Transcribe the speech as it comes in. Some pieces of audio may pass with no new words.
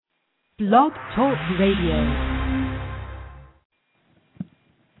Blog Talk Radio.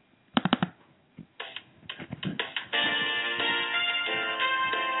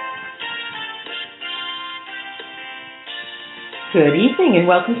 Good evening and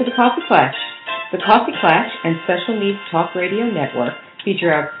welcome to the Coffee Clash. The Coffee Clash and Special Needs Talk Radio Network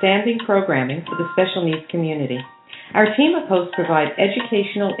feature outstanding programming for the special needs community. Our team of hosts provide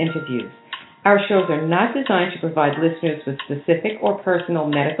educational interviews. Our shows are not designed to provide listeners with specific or personal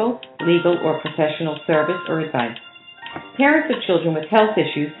medical, legal, or professional service or advice. Parents of children with health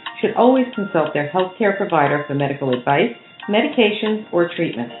issues should always consult their healthcare provider for medical advice, medications, or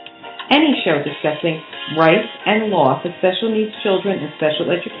treatment. Any show discussing rights and law for special needs children and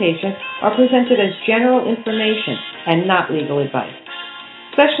special education are presented as general information and not legal advice.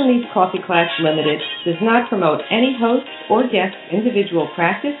 Special Needs Coffee Clash Limited does not promote any host's or guest's individual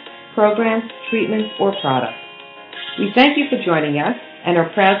practice, programs, treatments, or products. We thank you for joining us and are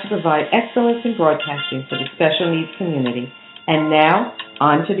proud to provide excellence in broadcasting for the special needs community. And now,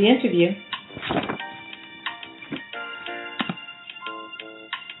 on to the interview.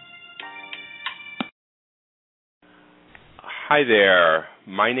 Hi there.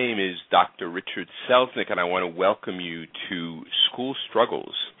 My name is Dr. Richard Selznick, and I want to welcome you to School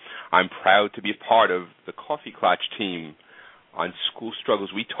Struggles. I'm proud to be a part of the Coffee Clutch team. On School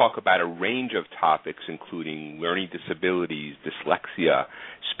Struggles, we talk about a range of topics, including learning disabilities, dyslexia,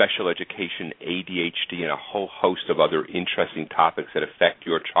 special education, ADHD, and a whole host of other interesting topics that affect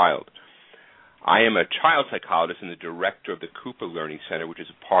your child. I am a child psychologist and the director of the Cooper Learning Center, which is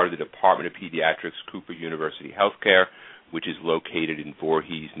a part of the Department of Pediatrics, Cooper University Healthcare, which is located in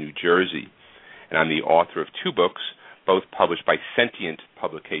Voorhees, New Jersey. And I'm the author of two books, both published by Sentient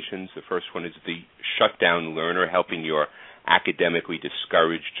Publications. The first one is The Shutdown Learner, Helping Your Academically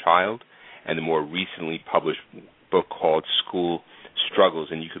Discouraged Child, and the more recently published book called School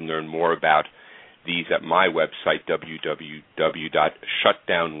Struggles. And you can learn more about these at my website,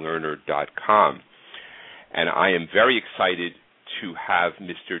 www.shutdownlearner.com. And I am very excited to have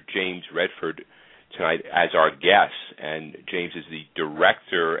Mr. James Redford tonight as our guest. And James is the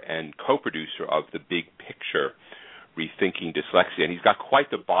director and co-producer of the Big Picture Rethinking Dyslexia. And he's got quite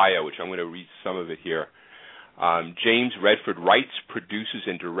the bio, which I'm going to read some of it here. James Redford writes, produces,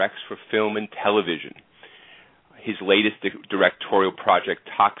 and directs for film and television. His latest directorial project,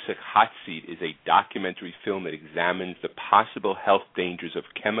 Toxic Hot Seat, is a documentary film that examines the possible health dangers of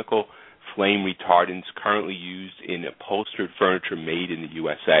chemical flame retardants currently used in upholstered furniture made in the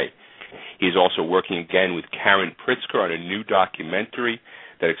USA. He is also working again with Karen Pritzker on a new documentary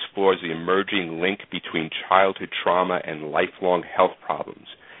that explores the emerging link between childhood trauma and lifelong health problems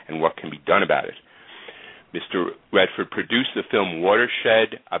and what can be done about it. Mr. Redford produced the film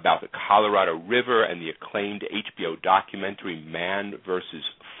Watershed about the Colorado River and the acclaimed HBO documentary Man vs.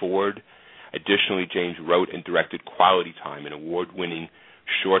 Ford. Additionally, James wrote and directed Quality Time, an award-winning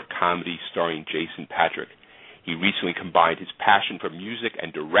short comedy starring Jason Patric. He recently combined his passion for music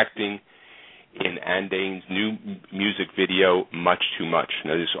and directing in Andane's new music video, Much Too Much.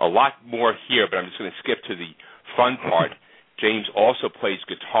 Now, there's a lot more here, but I'm just going to skip to the fun part. James also plays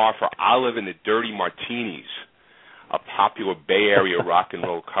guitar for Olive and the Dirty Martinis, a popular Bay Area rock and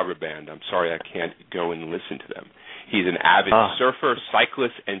roll cover band. I'm sorry I can't go and listen to them. He's an avid surfer,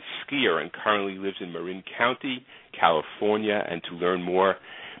 cyclist, and skier, and currently lives in Marin County, California. And to learn more,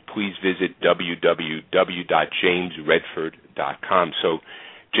 please visit www.jamesredford.com. So,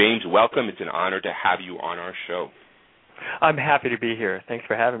 James, welcome. It's an honor to have you on our show. I'm happy to be here. Thanks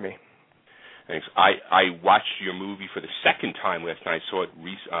for having me. Thanks. I watched your movie for the second time last night. I saw it.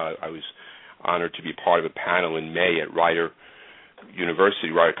 I was honored to be part of a panel in May at Rider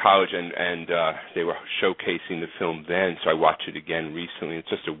College, and they were showcasing the film then. So I watched it again recently. It's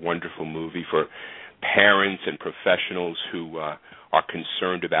just a wonderful movie for parents and professionals who are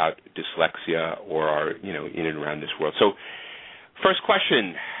concerned about dyslexia or are in and around this world. So, first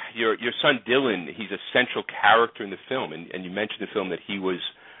question: your son Dylan, he's a central character in the film, and you mentioned in the film that he was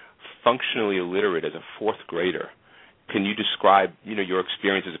functionally illiterate as a fourth grader. Can you describe, your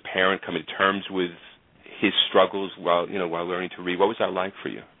experience as a parent, coming to terms with his struggles while learning to read? What was that like for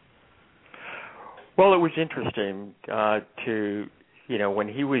you? Well, it was interesting to, when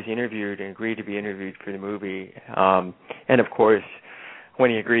he was interviewed and agreed to be interviewed for the movie, and of course, when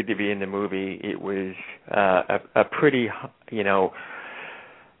he agreed to be in the movie, it was a pretty,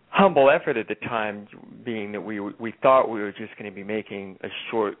 humble effort at the time, being that we thought we were just going to be making a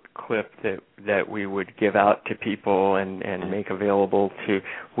short clip that we would give out to people and make available to.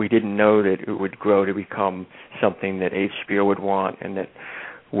 We didn't know that it would grow to become something that HBO would want and that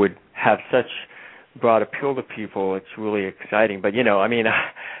would have such broad appeal to people. It's really exciting. But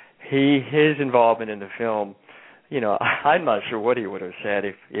his involvement in the film, I'm not sure what he would have said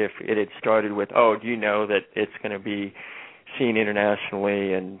if it had started with, "Oh, do you know that it's going to be seen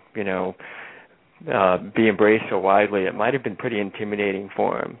internationally and be embraced so widely?" It might have been pretty intimidating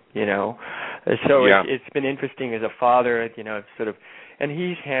for him, So it's been interesting as a father, sort of, and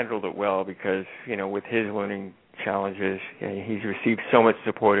he's handled it well because with his learning challenges, he's received so much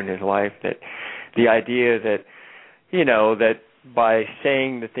support in his life that the idea that that by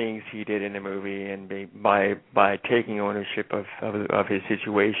saying the things he did in the movie and by taking ownership of his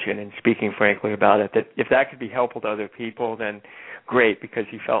situation and speaking frankly about it, that if that could be helpful to other people, then great, because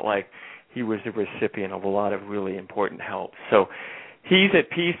he felt like he was the recipient of a lot of really important help. So he's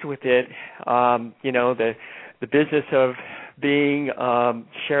at peace with it. The business of being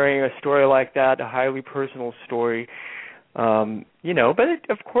sharing a story like that, a highly personal story, but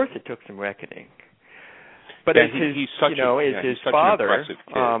of course it took some reckoning. But as his father,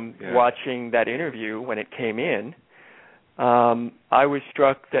 watching that interview when it came in, I was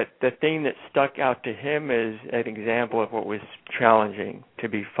struck that the thing that stuck out to him as an example of what was challenging to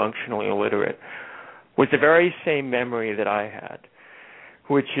be functionally illiterate was the very same memory that I had,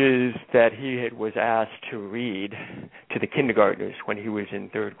 which is that he was asked to read to the kindergartners when he was in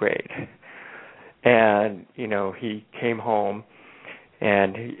third grade. And, he came home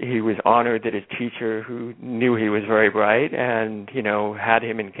and he was honored that his teacher, who knew he was very bright and, had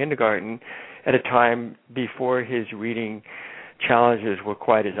him in kindergarten at a time before his reading challenges were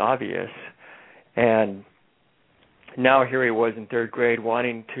quite as obvious. And now here he was in third grade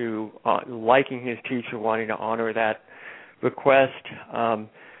wanting to, liking his teacher, wanting to honor that request,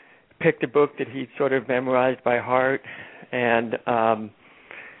 picked a book that he'd sort of memorized by heart, and,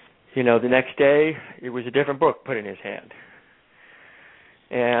 the next day it was a different book put in his hand.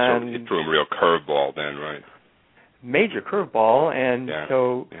 And so it threw him a real curveball then, right? Major curveball, and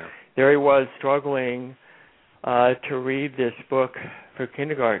there he was struggling to read this book for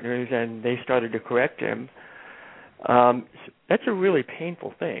kindergartners, and they started to correct him. That's a really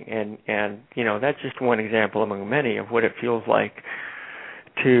painful thing, and that's just one example among many of what it feels like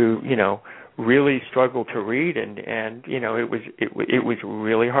to really struggle to read, and it was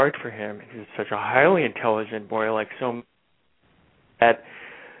really hard for him. He was such a highly intelligent boy, like so that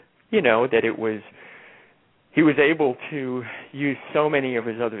that it was, he was able to use so many of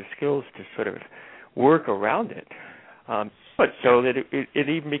his other skills to sort of work around it, but so that it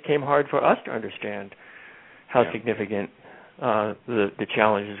even became hard for us to understand how significant the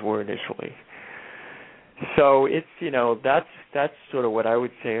challenges were initially. So it's that's sort of what I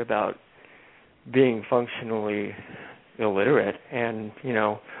would say about being functionally illiterate, and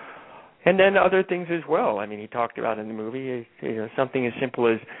and then other things as well. I mean, he talked about in the movie something as simple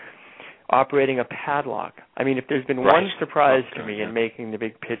as operating a padlock. I mean, if there's been one surprise to me in making the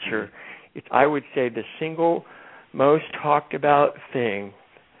big picture, I would say the single most talked about thing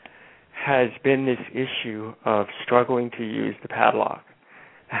has been this issue of struggling to use the padlock.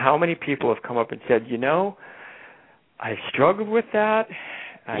 How many people have come up and said, I struggled with that.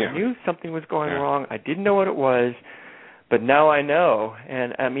 I knew something was going wrong. I didn't know what it was, but now I know.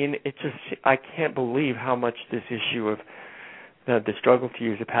 And I mean, I can't believe how much this issue of the struggle to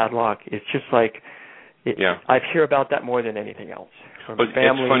use a padlock, it's just like, I hear about that more than anything else from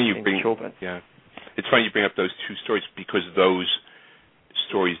families and children. Yeah. It's funny you bring up those two stories, because those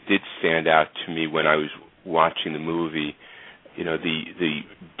stories did stand out to me when I was watching the movie. The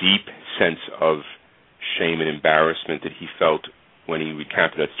deep sense of shame and embarrassment that he felt when he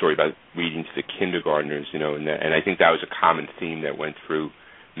recounted that story about reading to the kindergartners, and I think that was a common theme that went through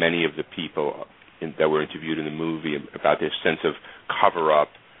many of the people that were interviewed in the movie, about their sense of cover-up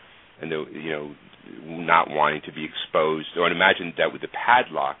and not wanting to be exposed. So I'd imagine that with the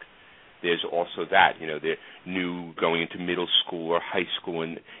padlock, there's also that, they're new, going into middle school or high school,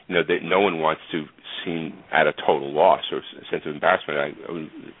 and that no one wants to seem at a total loss or a sense of embarrassment. I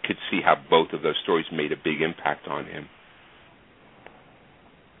could see how both of those stories made a big impact on him.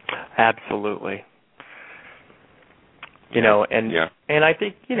 Absolutely. And I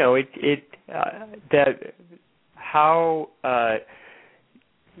think that how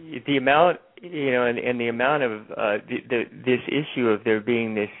the amount and the amount of this issue of there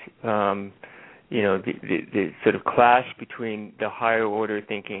being this the sort of clash between the higher order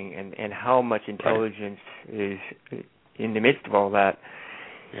thinking and how much intelligence is in the midst of all that.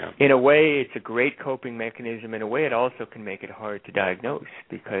 Yeah. In a way, it's a great coping mechanism. In a way, it also can make it hard to diagnose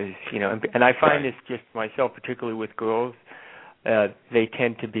because, and I find this just myself, particularly with girls, they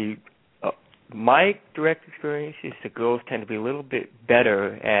tend to be, my direct experience is the girls tend to be a little bit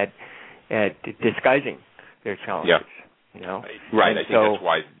better at disguising their challenges. Yeah. Right. I think that's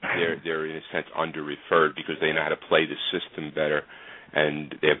why they're in a sense under-referred because they know how to play the system better,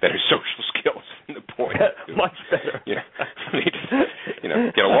 and they have better social skills. In the point, much better. They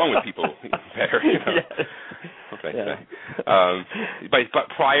just, get along with people better. Yes. Okay. Yeah. But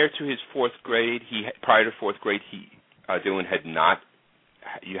prior to fourth grade, Dylan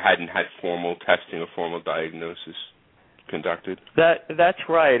you hadn't had formal testing or formal diagnosis conducted? That's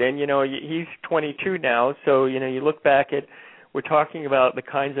right. And, he's 22 now, so, you look back at, we're talking about the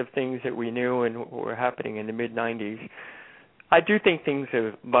kinds of things that we knew and were happening in the mid-'90s. I do think things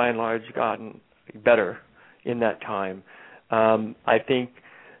have, by and large, gotten better in that time. I think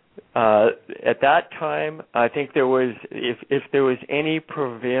at that time, I think there was, if there was any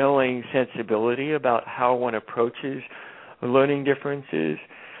prevailing sensibility about how one approaches learning differences,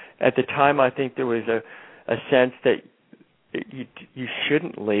 at the time I think there was a sense that you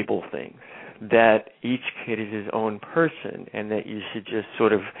shouldn't label things, that each kid is his own person, and that you should just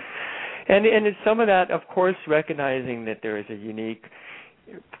sort of, and some of that, of course, recognizing that there is a unique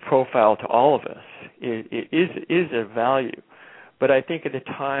profile to all of us it is a value. But I think at the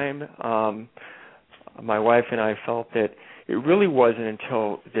time, my wife and I felt that it really wasn't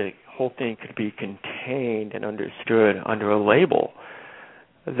until the whole thing could be contained and understood under a label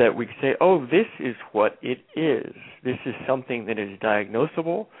that we could say, oh, this is what it is. This is something that is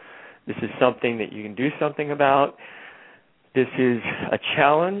diagnosable. This is something that you can do something about. This is a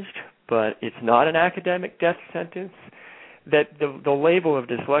challenge, but it's not an academic death sentence. That the label of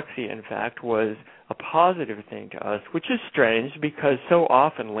dyslexia, in fact, was a positive thing to us, which is strange because so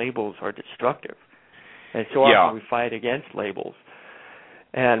often labels are destructive. And so often we fight against labels.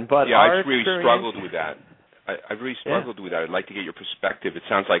 I've really struggled with that. I've really struggled with that. I'd like to get your perspective. It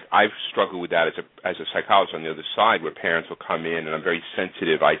sounds like I've struggled with that as a psychologist on the other side, where parents will come in, and I'm very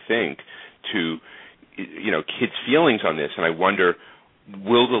sensitive, I think, to kids' feelings on this, and I wonder,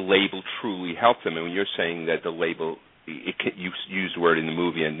 will the label truly help them? And when you're saying that the label, you used the word in the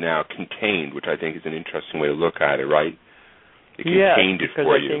movie and now contained, which I think is an interesting way to look at it, right? It contained it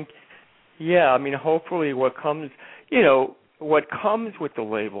for you. Hopefully what comes with the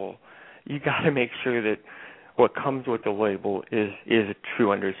label, you got to make sure that what comes with the label is a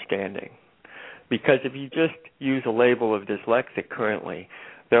true understanding. Because if you just use a label of dyslexic currently,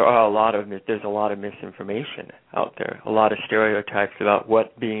 there's a lot of misinformation out there, a lot of stereotypes about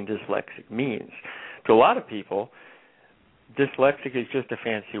what being dyslexic means. To a lot of people, dyslexic is just a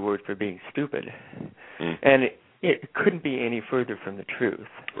fancy word for being stupid. And it couldn't be any further from the truth.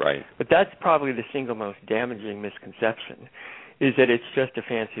 Right. But that's probably the single most damaging misconception, is that it's just a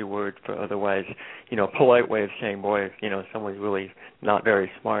fancy word for otherwise, polite way of saying, boy, someone's really not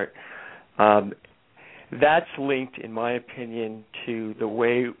very smart. That's linked, in my opinion, to the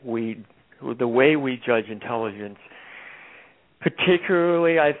way we judge intelligence,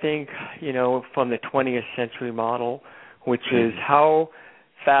 particularly, I think, from the 20th century model, which is how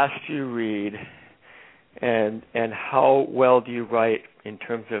fast you read and how well do you write in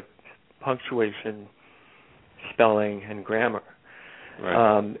terms of punctuation, spelling, and grammar.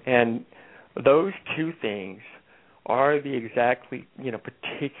 Right. And those two things are the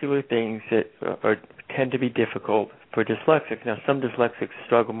particular things that tend to be difficult for dyslexics. Now, some dyslexics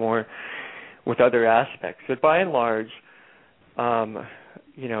struggle more with other aspects, but by and large,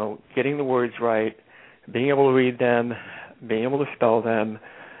 getting the words right, being able to read them, being able to spell them,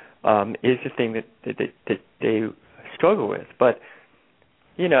 is the thing that they struggle with. But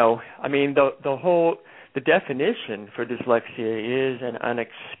the definition for dyslexia is an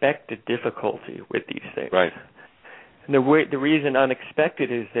unexpected difficulty with these things. Right. And the reason unexpected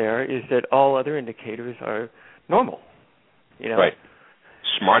is there is that all other indicators are normal. Right.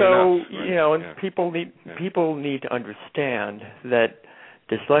 Smart enough. Right. And people need to understand that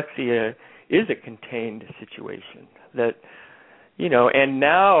dyslexia is a contained situation. That and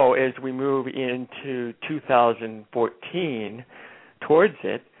now as we move into 2014 towards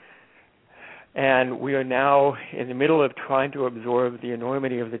it, and we are now in the middle of trying to absorb the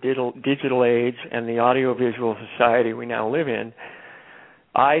enormity of the digital age and the audiovisual society we now live in,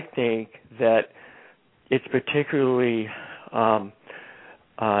 I think that it's particularly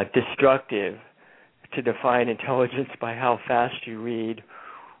destructive to define intelligence by how fast you read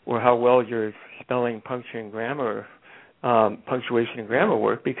or how well your spelling, punctuation, and grammar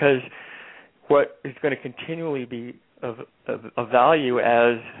work, because what is going to continually be of value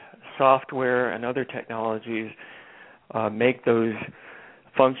as software and other technologies make those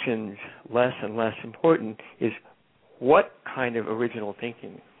functions less and less important is what kind of original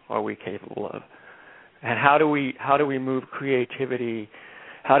thinking are we capable of, and how do we move creativity,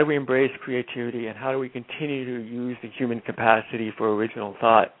 how do we embrace creativity, and how do we continue to use the human capacity for original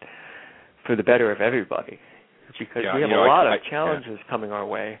thought for the better of everybody, because we have a lot of challenges coming our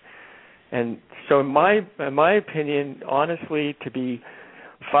way. And so in my opinion, honestly, to be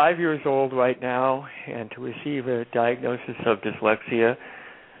 5 years old right now and to receive a diagnosis of dyslexia,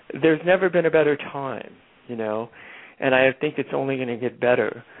 there's never been a better time, and I think it's only going to get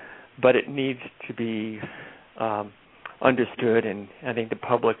better, but it needs to be understood, and I think the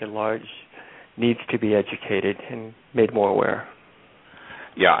public at large needs to be educated and made more aware.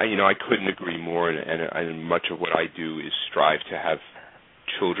 Yeah, I couldn't agree more, and much of what I do is strive to have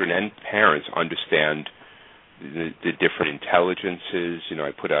children and parents understand the different intelligences.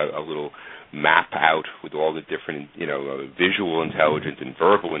 I put a little map out with all the different, visual intelligence and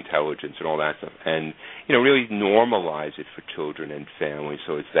verbal intelligence and all that stuff, and really normalize it for children and families.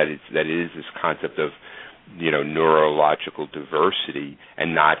 So that is this concept of neurological diversity,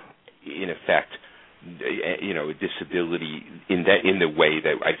 and not in effect a disability in the way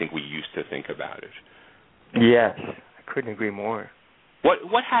that I think we used to think about it. Yes, I couldn't agree more.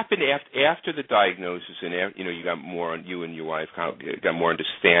 What happened after the diagnosis, and you got more, you and your wife kind of got more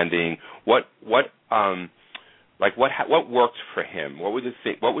understanding? What worked for him? What would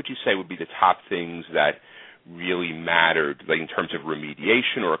you say would be the top things that really mattered, like in terms of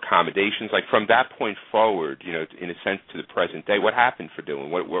remediation or accommodations? Like from that point forward, in a sense, to the present day, what happened for Dylan?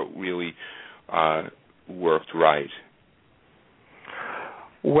 What really worked right?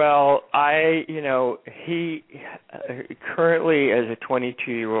 Well, he currently, as a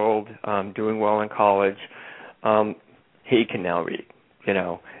 22-year-old, doing well in college, he can now read.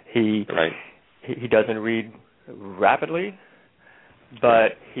 He doesn't read rapidly,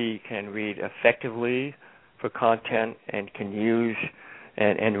 but he can read effectively for content and can use,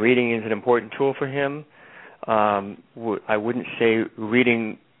 and reading is an important tool for him. I wouldn't say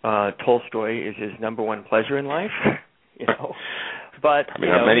reading Tolstoy is his number one pleasure in life, But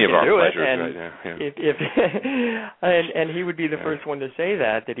many of our pleasures and right now. Yeah. And he would be the first one to say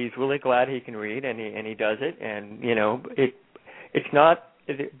that he's really glad he can read, and he does it. And it's not,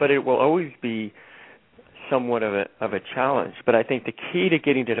 but it will always be somewhat of a challenge. But I think the key to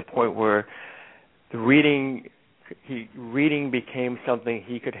getting to the point where the reading became something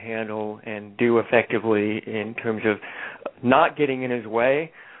he could handle and do effectively in terms of not getting in his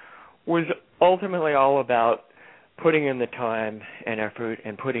way was ultimately all about putting in the time and effort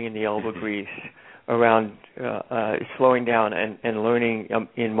and putting in the elbow grease around slowing down and learning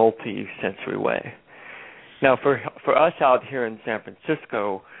in multi-sensory way. Now, for us out here in San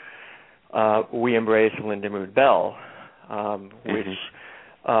Francisco, we embrace Linda Mood Bell, which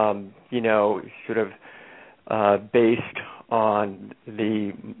sort of based on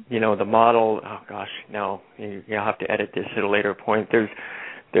the model. Oh gosh, no, you'll have to edit this at a later point. There's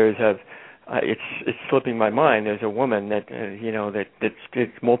a it's slipping my mind. There's a woman that that's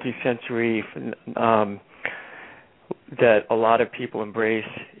multisensory that a lot of people embrace.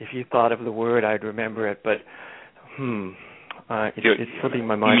 If you thought of the word, I'd remember it, but it's slipping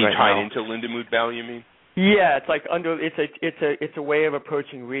my mind right now. You mean tied into Linda Mood Bell, you mean? Yeah, it's like it's a way of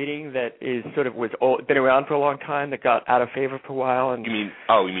approaching reading that is sort of been around for a long time, that got out of favor for a while. And you mean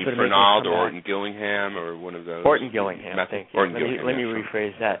Fernald or Orton Gillingham or one of those? Orton Gillingham, I think. Let me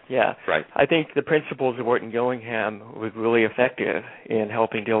rephrase that. Yeah, right. I think the principles of Orton Gillingham were really effective in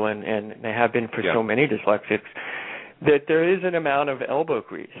helping Dylan, and they have been for so many dyslexics. That there is an amount of elbow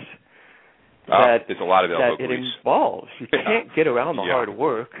grease. There's a lot of elbow grease. That it involves. You can't get around the hard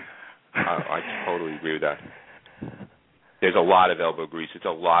work. I totally agree with that. There's a lot of elbow grease. It's a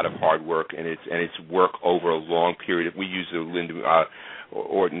lot of hard work, and it's work over a long period. We use the Linda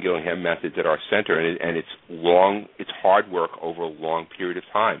Orton Gillingham methods at our center, and it's long. It's hard work over a long period of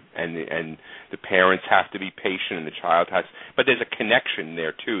time, and the parents have to be patient, and the child has. But there's a connection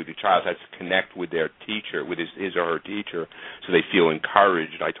there too. The child has to connect with their teacher, with his or her teacher, so they feel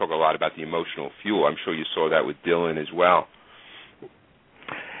encouraged. I talk a lot about the emotional fuel. I'm sure you saw that with Dylan as well.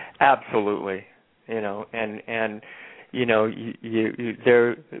 Absolutely, and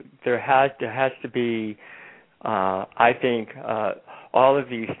there has to be. I think all of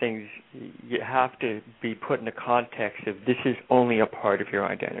these things you have to be put in the context of this is only a part of your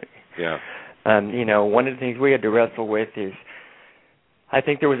identity. Yeah. One of the things we had to wrestle with is, I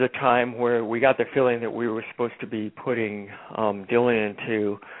think there was a time where we got the feeling that we were supposed to be putting Dylan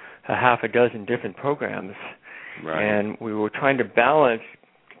into a half a dozen different programs, right. And we were trying to balance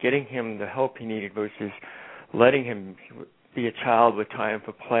getting him the help he needed versus letting him be a child with time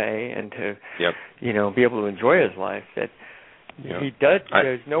for play and to, be able to enjoy his life. That he does.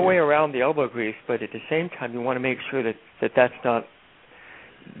 There's no way around the elbow grease, but at the same time, you want to make sure that that's not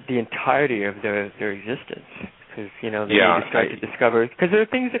the entirety of their existence. because, they need to start to discover, because there are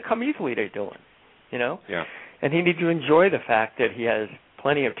things that come easily to Dylan, Yeah. And he needs to enjoy the fact that he has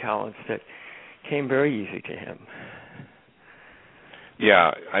plenty of talents that came very easy to him.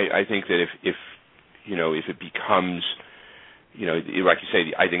 Yeah, I think that if it becomes, like you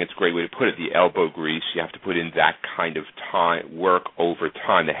say, I think it's a great way to put it, the elbow grease, you have to put in that kind of work over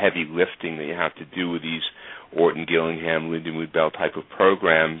time, the heavy lifting that you have to do with these Orton, Gillingham, Lindenwood Bell type of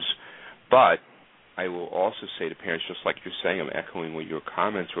programs. But I will also say to parents, just like you're saying, I'm echoing what your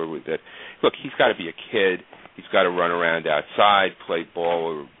comments were, with that, look, he's got to be a kid. He's got to run around outside, play ball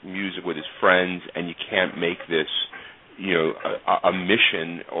or music with his friends, and you can't make this, a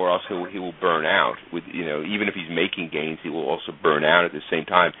mission, or else he will burn out. With even if he's making gains, he will also burn out at the same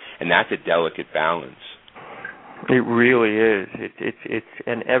time, and that's a delicate balance. It really is. It's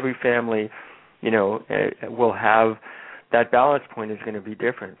and every family, will have that balance point is going to be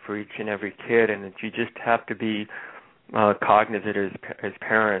different for each and every kid, and you just have to be cognizant as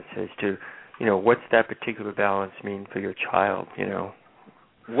parents as to what's that particular balance mean for your child.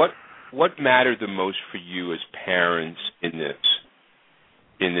 What mattered the most for you as parents in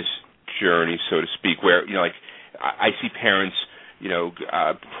this journey, so to speak, where I see parents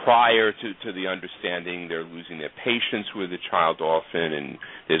prior to the understanding, they're losing their patience with the child often, and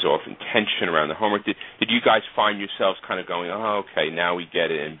there's often tension around the homework. Did you guys find yourselves kind of going, oh, okay, now we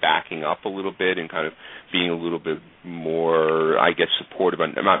get it, and backing up a little bit and kind of being a little bit more, I guess, supportive,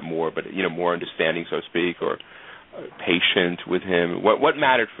 not more, but more understanding, so to speak, or patient with him? What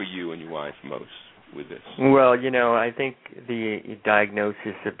mattered for you and your wife most with this? Well, I think the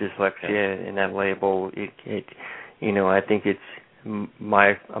diagnosis of dyslexia and that label, I think it's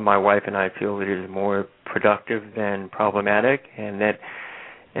my wife and I feel it is more productive than problematic, and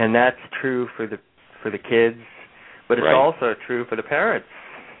that's true for the kids, but it's also true for the parents,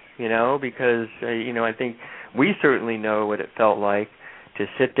 because I think we certainly know what it felt like to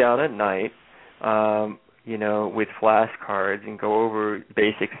sit down at night, with flashcards and go over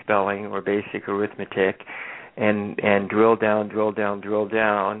basic spelling or basic arithmetic and drill down,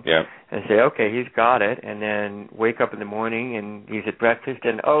 and say, okay, he's got it, and then wake up in the morning and he's at breakfast,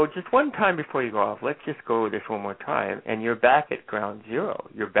 and, just one time before you go off, let's just go over this one more time, and you're back at ground zero.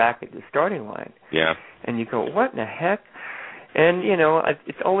 You're back at the starting line. Yeah. And you go, what in the heck? And,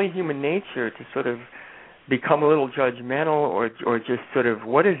 it's only human nature to sort of become a little judgmental or just sort of,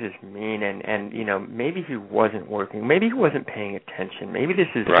 what does this mean? And maybe he wasn't working. Maybe he wasn't paying attention. Maybe this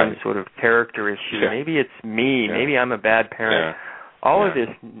is some sort of character issue. Yeah. Maybe it's me. Yeah. Maybe I'm a bad parent. Yeah. All of this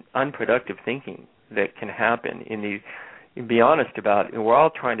unproductive thinking that can happen be honest about it. We're all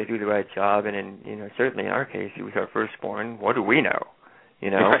trying to do the right job, and certainly in our case, he was our firstborn. What do we know?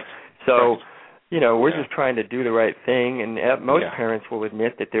 Right. So... we're just trying to do the right thing, and most parents will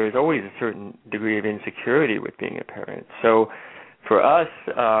admit that there's always a certain degree of insecurity with being a parent. So for us,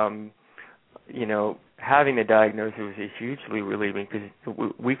 having the diagnosis is hugely relieving, because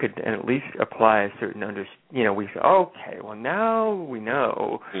we could at least apply a certain we say, okay, well, now we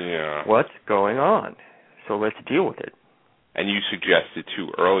know what's going on, so let's deal with it. And you suggested, too,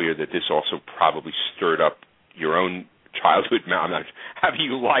 earlier that this also probably stirred up your own childhood. I'm not having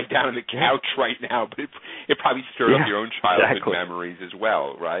you lie down on the couch right now, but it probably stirred up your own childhood memories as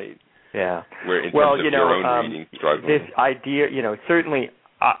well, right? Yeah. Where in terms of your own reading struggling. This idea, certainly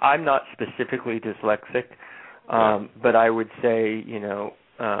I'm not specifically dyslexic, but I would say,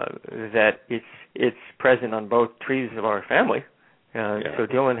 that it's present on both trees of our family. So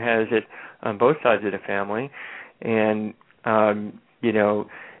Dylan has it on both sides of the family, and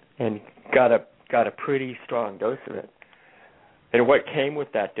and got a pretty strong dose of it. And what came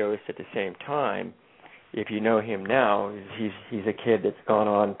with that dose at the same time, if you know him now, is he's a kid that's gone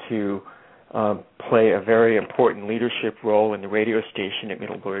on to play a very important leadership role in the radio station at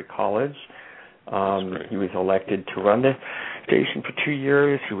Middlebury College. He was elected to run the station for 2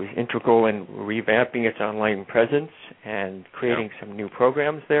 years. He was integral in revamping its online presence and creating some new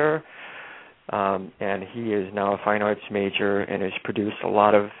programs there. And he is now a fine arts major and has produced a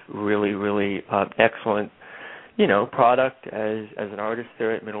lot of really, really excellent product as an artist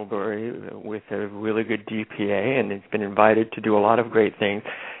there at Middlebury with a really good GPA, and has been invited to do a lot of great things.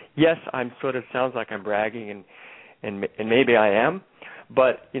 Yes, sounds like I'm bragging, and maybe I am,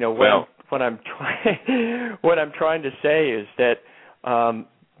 but what I'm trying to say is that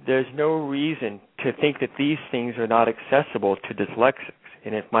there's no reason to think that these things are not accessible to dyslexics.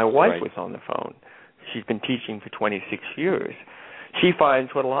 And if my wife was on the phone, she's been teaching for 26 years, she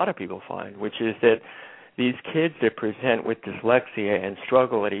finds what a lot of people find, which is that these kids that present with dyslexia and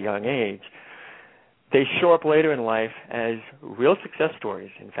struggle at a young age, they show up later in life as real success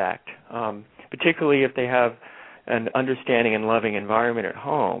stories, in fact, particularly if they have an understanding and loving environment at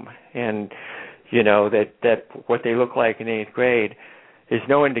home, and that what they look like in 8th grade is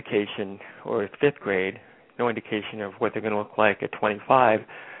no indication, or 5th grade, no indication of what they're going to look like at 25.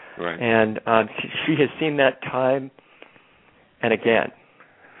 Right. And she has seen that time and again.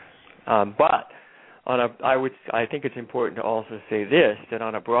 But I think it's important to also say this, that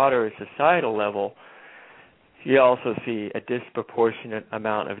on a broader societal level, you also see a disproportionate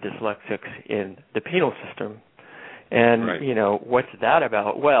amount of dyslexics in the penal system. And, right. What's that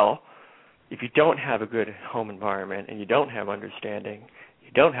about? Well, if you don't have a good home environment and you don't have understanding,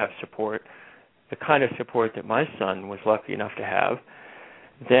 you don't have support, the kind of support that my son was lucky enough to have,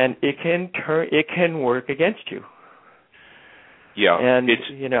 then it can work against you. Yeah. And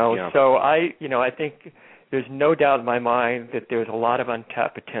so I think there's no doubt in my mind that there's a lot of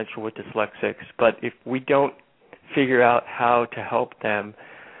untapped potential with dyslexics, but if we don't figure out how to help them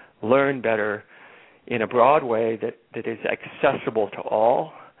learn better in a broad way that is accessible to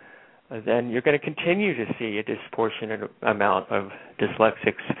all, then you're going to continue to see a disproportionate amount of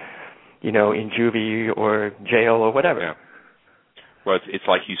dyslexics, in juvie or jail or whatever. Yeah. Well, it's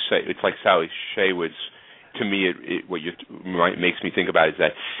like you say. It's like Sally Shea was. To me, makes me think about is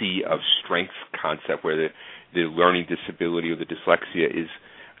that sea of strength concept, where the learning disability or the dyslexia is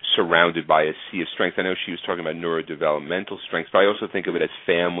surrounded by a sea of strength. I know she was talking about neurodevelopmental strengths, but I also think of it as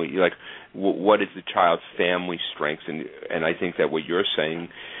family. Like, what is the child's family strengths? And I think that what you're saying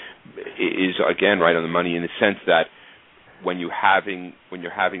is, again, right on the money, in the sense that when you're having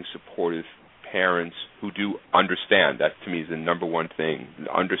supportive parents who do understand, that to me is the number one thing,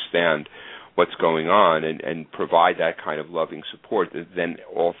 understand what's going on and provide that kind of loving support, then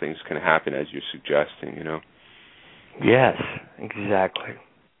all things can happen, as you're suggesting, Yes, exactly.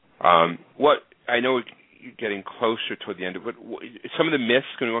 What I know you're getting closer toward the end of it, but some of the myths,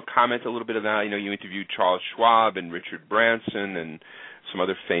 can you comment a little bit of that? I know you interviewed Charles Schwab and Richard Branson and some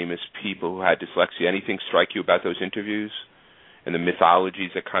other famous people who had dyslexia. Anything strike you about those interviews and the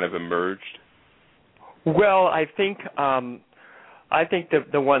mythologies that kind of emerged? Well, I think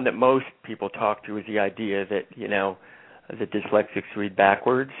the one that most people talk to is the idea that, the dyslexics read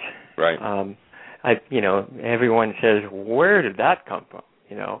backwards. Right. Everyone says, where did that come from?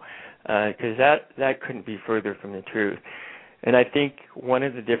 Because that couldn't be further from the truth. And I think one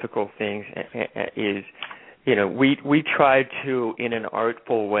of the difficult things is, we try to, in an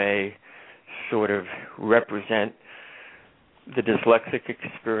artful way, sort of represent the dyslexic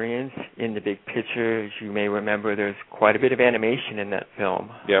experience in the big picture. As you may remember, there's quite a bit of animation in that film.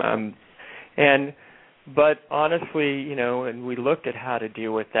 Yep. But honestly, and we looked at how to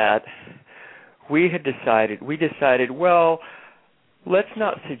deal with that. We decided, well, let's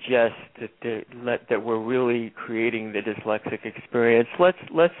not suggest that we're really creating the dyslexic experience.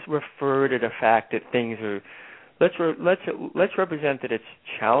 Let's refer to the fact that things are. Let's represent that it's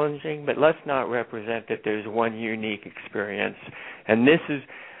challenging, but let's not represent that there's one unique experience. And this is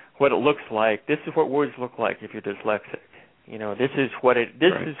what it looks like. This is what words look like if you're dyslexic. This is what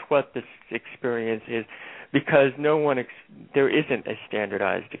is what this experience is, because there isn't a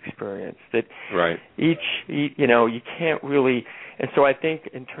standardized experience. That each you can't really. And so I think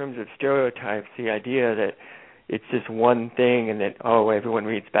in terms of stereotypes, the idea that it's just one thing and that everyone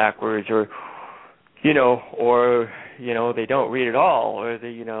reads backwards, or they don't read at all, or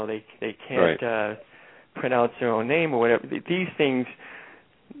they can't pronounce their own name or whatever. These things,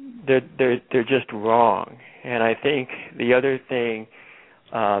 they're just wrong. And I think the other thing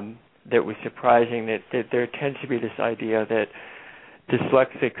that was surprising, that there tends to be this idea that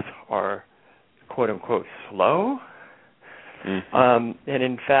dyslexics are quote unquote slow. Mm-hmm. And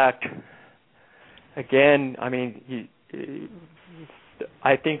in fact, again,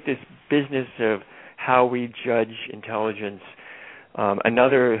 I think this business of how we judge intelligence,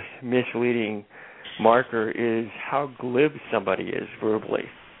 another misleading marker is how glib somebody is verbally.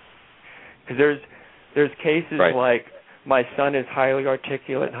 Because there's cases like, my son is highly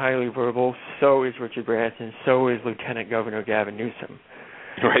articulate and highly verbal, so is Richard Branson, so is Lieutenant Governor Gavin Newsom.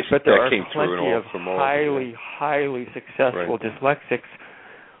 Right. But there are plenty of highly successful dyslexics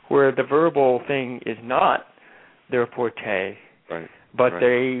where the verbal thing is not their forte. Right. But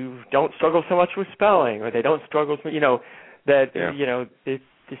they don't struggle so much with spelling, or they don't struggle, so I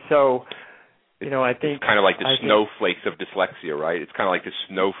think it's kind of like the snowflakes of dyslexia, right? It's kind of like the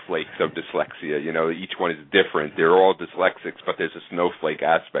snowflakes of dyslexia. Each one is different. They're all dyslexics, but there's a snowflake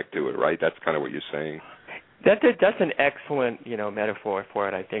aspect to it, right? That's kind of what you're saying. That's an excellent, metaphor for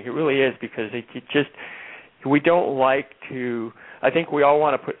it. I think it really is, because we don't like to. I think we all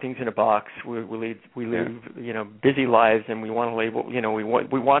want to put things in a box. We live busy lives, and we want to label. We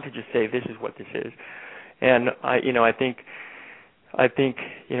want to just say this is what this is, And I think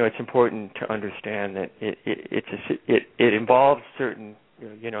it's important to understand that it involves certain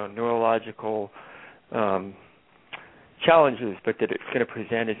neurological challenges, but that it's going to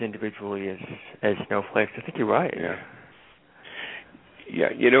present as individually as snowflakes. I think you're right. Yeah,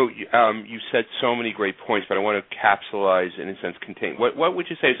 you said so many great points, but I want to capsulize, in a sense, contain. What would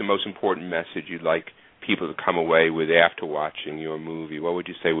you say is the most important message you'd like people to come away with after watching your movie? What would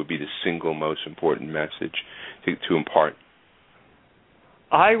you say would be the single most important message to impart?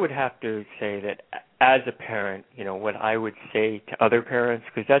 I would have to say that as a parent, what I would say to other parents,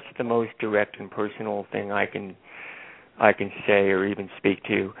 because that's the most direct and personal thing I can say or even speak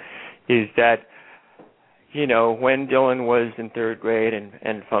to, is that when Dylan was in third grade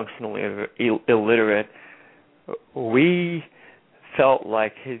and functionally illiterate, we felt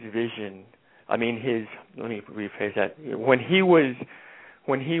like his vision. Let me rephrase that. When he was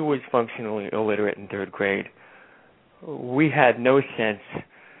functionally illiterate in third grade, we had no sense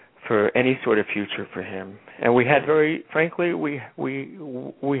for any sort of future for him, and we had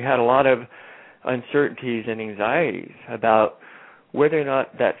we had a lot of uncertainties and anxieties about whether or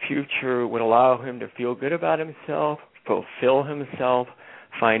not that future would allow him to feel good about himself, fulfill himself,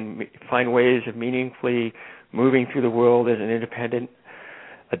 find ways of meaningfully moving through the world as an independent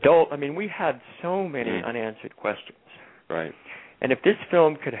adult. We had so many unanswered questions. Right. And if this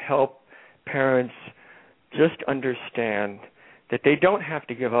film could help parents just understand that they don't have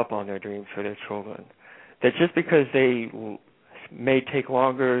to give up on their dreams for their children, that just because they may take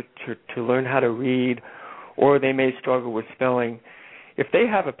longer to learn how to read, or they may struggle with spelling, if they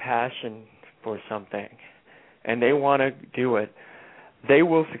have a passion for something and they want to do it, they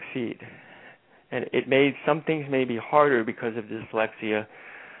will succeed. And some things may be harder because of dyslexia,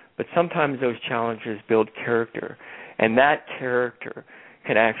 but sometimes those challenges build character, and that character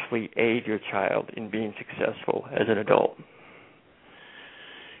can actually aid your child in being successful as an adult.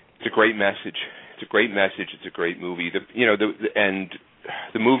 It's a great message. It's a great message. It's a great movie.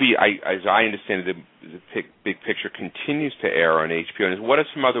 The movie, as I understand it, the Big Picture continues to air on HBO. And what are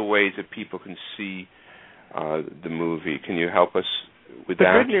some other ways that people can see the movie? Can you help us with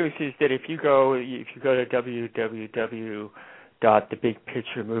that? The good news is that if you go to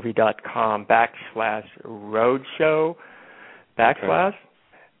www.thebigpicturemovie.com/roadshow /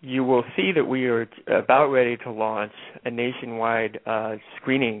 you will see that we are about ready to launch a nationwide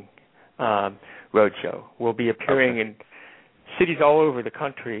screening roadshow. We'll be appearing in cities all over the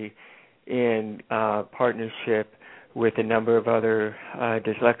country in partnership with a number of other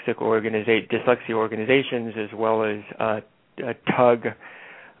dyslexia organizations, as well as Tug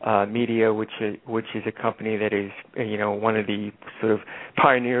Media, which is a company that is one of the sort of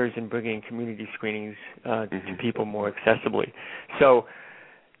pioneers in bringing community screenings to people more accessibly. So,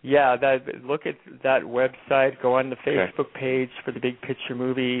 look at that website. Go on the Facebook page for the Big Picture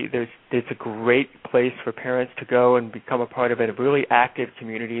movie. It's a great place for parents to go and become a part of a really active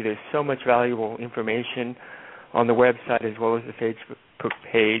community. There's so much valuable information on the website as well as the Facebook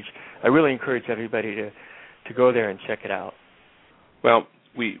page. I really encourage everybody to go there and check it out. Well,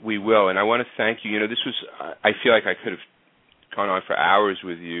 we will, and I want to thank you. This was, I feel like I could have gone on for hours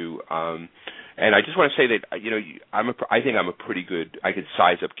with you. And I just want to say that, I think I'm a pretty good, I could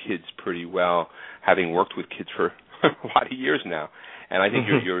size up kids pretty well, having worked with kids for a lot of years now. And I think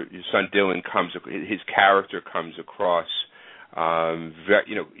your son Dylan his character comes across,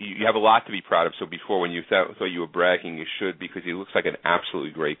 you have a lot to be proud of. So before, when you thought you were bragging, you should, because he looks like an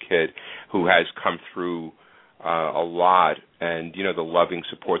absolutely great kid who has come through a lot, and the loving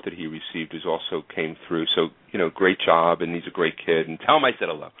support that he received also came through. So great job, and he's a great kid. And tell him I said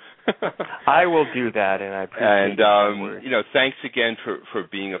hello. I will do that, and I appreciate and thanks again for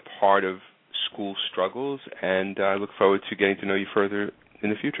being a part of School Struggles, and I look forward to getting to know you further in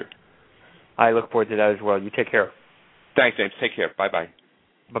the future. I look forward to that as well. You take care. Thanks, James. Take care. Bye-bye.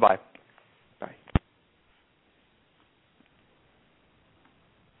 Bye-bye.